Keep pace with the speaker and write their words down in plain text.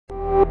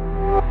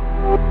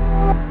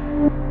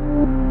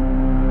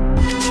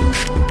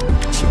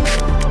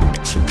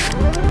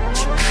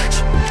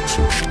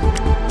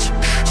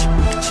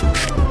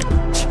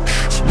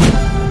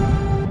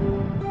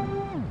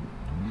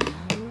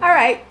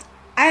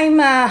I'm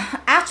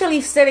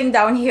actually sitting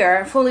down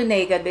here fully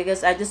naked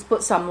because I just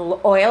put some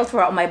oil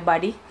throughout my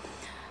body,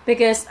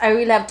 because I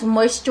really have to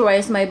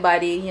moisturize my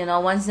body, you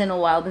know, once in a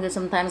while, because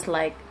sometimes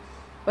like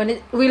when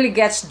it really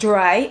gets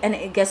dry and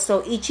it gets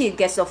so itchy, it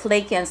gets so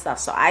flaky and stuff.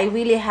 So I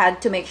really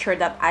had to make sure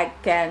that I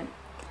can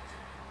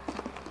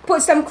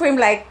put some cream,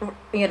 like,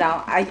 you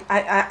know,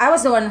 I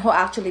was the one who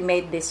actually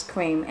made this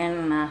cream,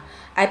 and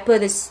I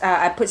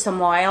put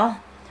some oil,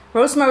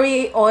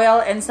 rosemary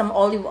oil and some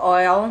olive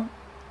oil,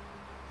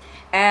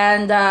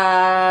 and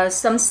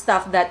some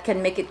stuff that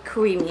can make it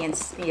creamy, and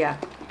yeah.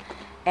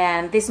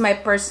 And this is my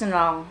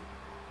personal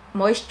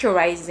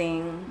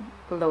moisturizing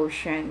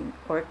lotion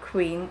or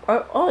cream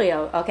or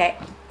oil, okay?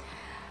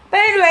 But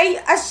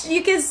anyway, as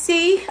you can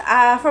see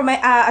from my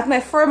at my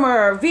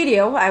former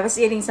video, I was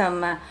eating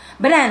some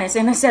bananas,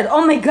 and I said,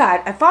 oh my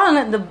god, I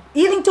found that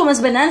eating too much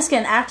bananas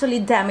can actually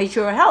damage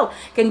your health,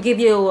 can give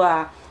you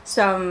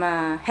some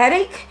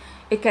headache.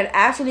 It can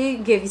actually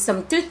give you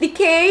some tooth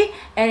decay,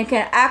 and it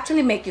can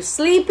actually make you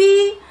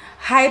sleepy,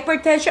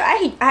 hypertension.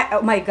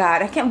 Oh my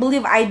god, I can't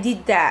believe I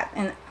did that.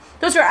 And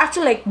those are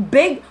actually like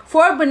big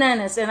 4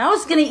 bananas, and I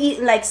was gonna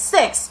eat like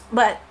 6,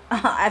 but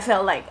I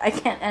felt like I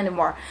can't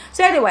anymore.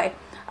 So anyway,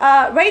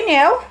 right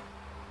now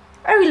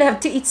I really have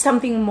to eat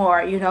something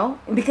more, you know,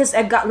 because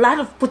I got a lot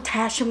of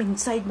potassium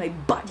inside my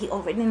body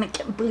already, and I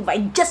can't believe I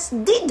just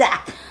did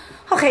that.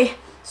 Okay,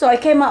 so I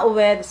came out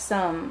with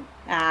some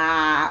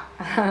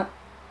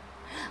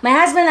my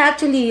husband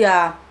actually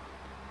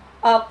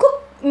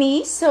cooked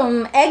me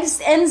some eggs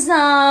and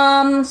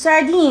some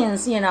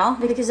sardines, you know,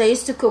 because I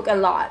used to cook a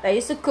lot. And I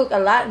used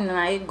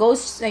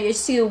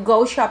to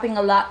go shopping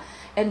a lot,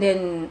 and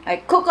then I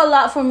cook a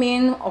lot for me,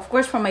 and of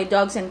course for my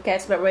dogs and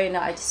cats. But right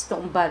now I just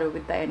don't bother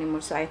with that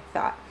anymore. So I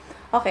thought,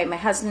 okay, my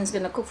husband's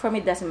gonna cook for me.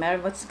 Doesn't matter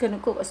what he's gonna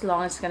cook, as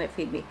long as it's gonna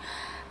feed me.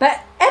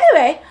 But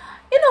anyway,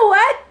 you know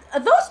what?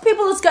 Those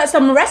people who's got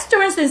some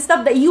restaurants and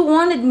stuff that you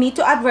wanted me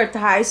to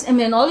advertise, and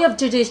then all you have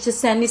to do is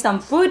just send me some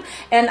food,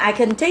 and I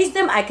can taste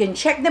them, I can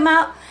check them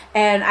out,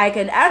 and I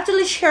can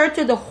actually share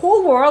to the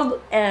whole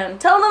world and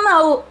tell them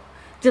how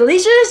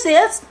delicious it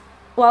is.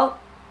 Well,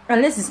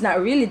 unless it's not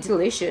really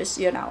delicious,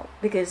 you know,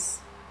 because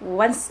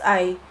once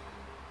I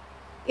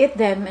eat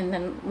them, and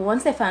then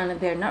once I find that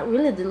they're not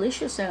really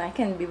delicious, and I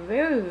can be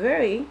very,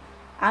 very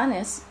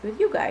honest with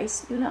you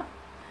guys, you know.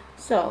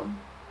 So,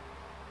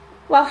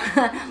 well,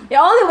 the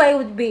only way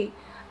would be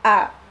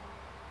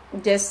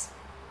just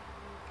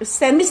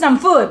send me some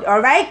food,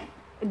 all right?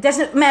 It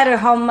doesn't matter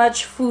how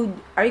much food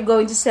are you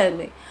going to send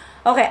me.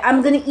 Okay,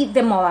 I'm going to eat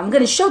them all. I'm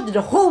going to show to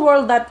the whole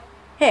world that,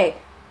 hey,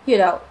 you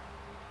know,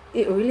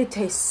 it really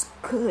tastes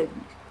good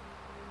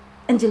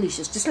and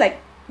delicious. Just like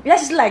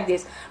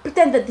this.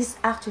 Pretend that this is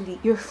actually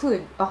your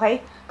food,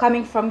 okay?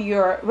 Coming from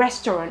your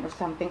restaurant or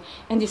something.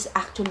 And this is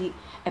actually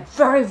a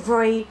very,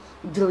 very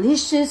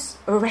delicious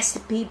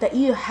recipe that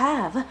you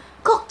have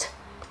cooked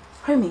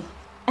for me,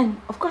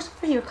 and of course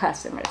for your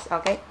customers,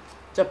 okay?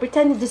 So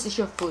pretend that this is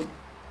your food,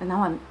 and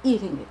now I'm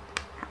eating it.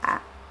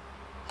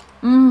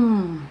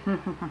 Mmm.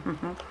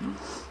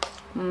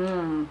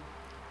 Mmm.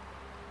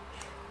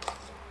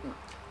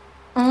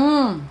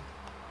 Mmm.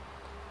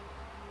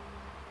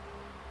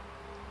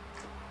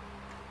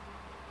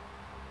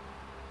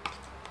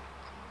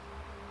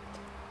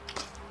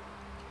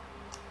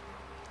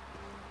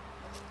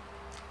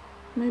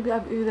 Maybe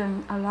I've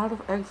eaten a lot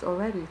of eggs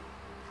already.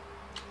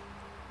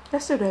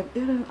 Yesterday I've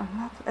eaten a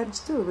lot of eggs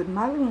too, with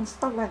Molly and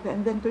stuff like that,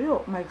 and then today,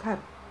 oh my god,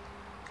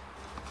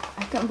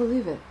 I can't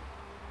believe it.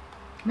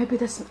 Maybe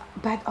that's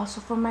bad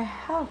also for my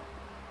health.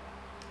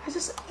 I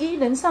just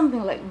eaten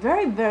something like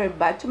very, very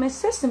bad to my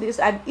system, because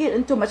I've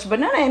eaten too much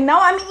banana, and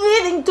now I'm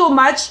eating too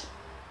much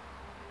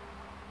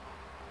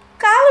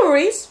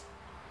calories,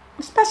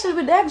 especially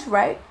with eggs,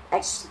 right?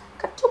 Eggs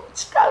got too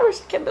much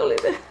calories, I can't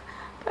believe it.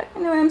 But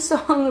anyway, I'm so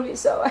hungry,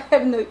 so I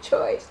have no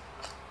choice.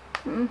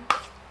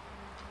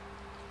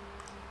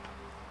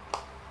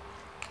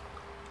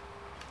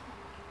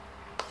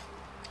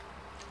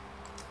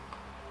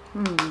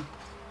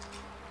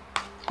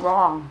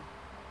 Wow.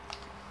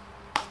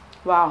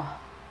 Wow.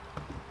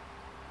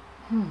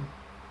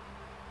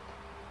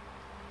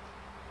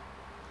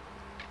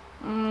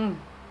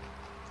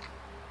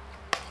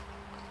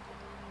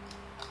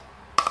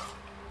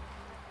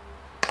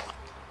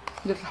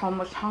 This is how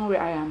much hungry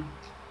I am.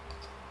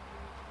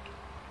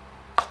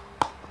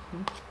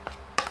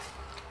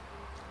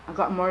 I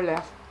got more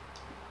left.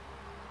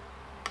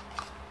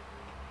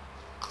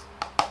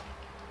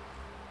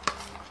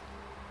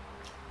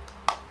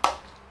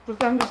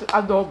 Pretend this is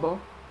adobo,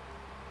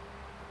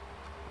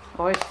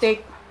 or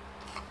steak,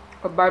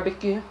 or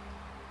barbecue.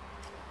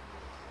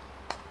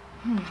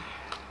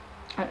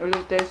 It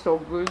really tastes so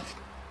good.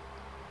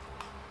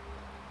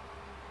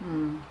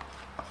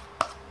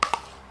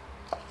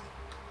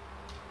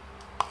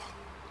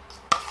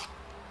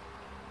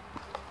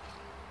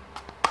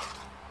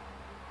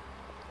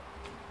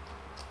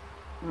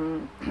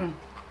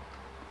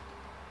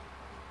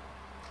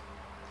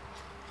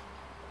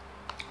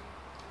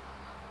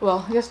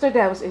 Well,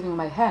 yesterday I was eating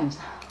my hands,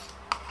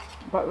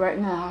 but right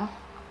now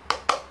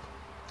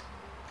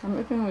I'm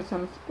eating with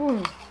some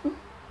spoon.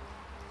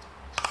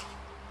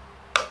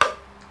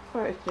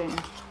 For a change.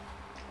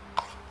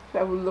 So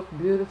I will look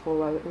beautiful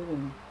while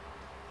eating.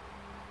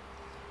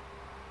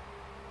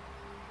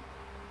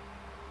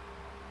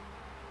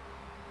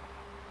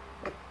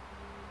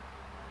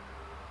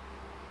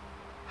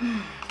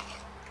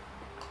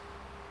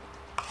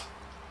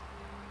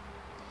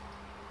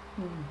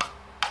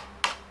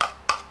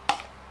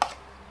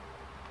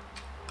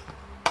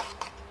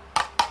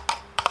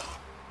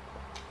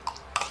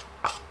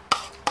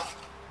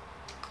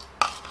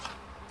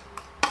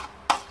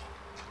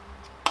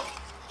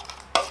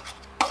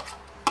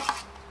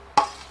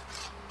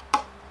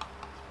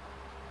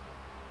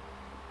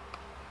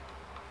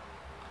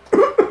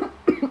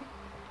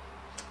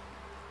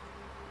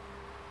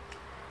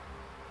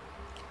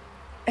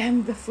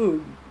 And the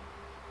food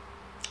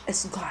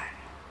is gone.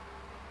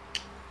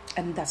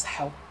 And that's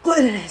how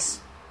good it is.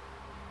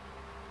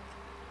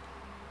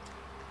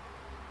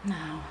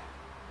 Now,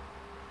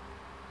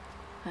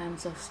 I'm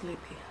so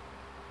sleepy.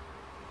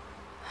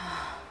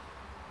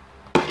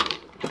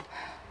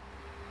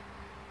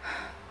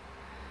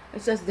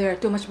 It says there,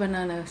 too much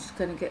banana is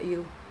gonna get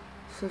you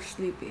so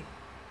sleepy.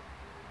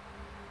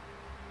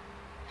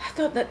 I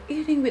thought that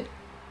eating with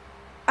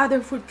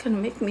other food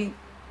can make me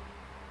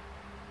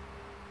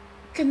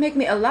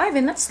alive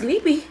and not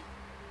sleepy.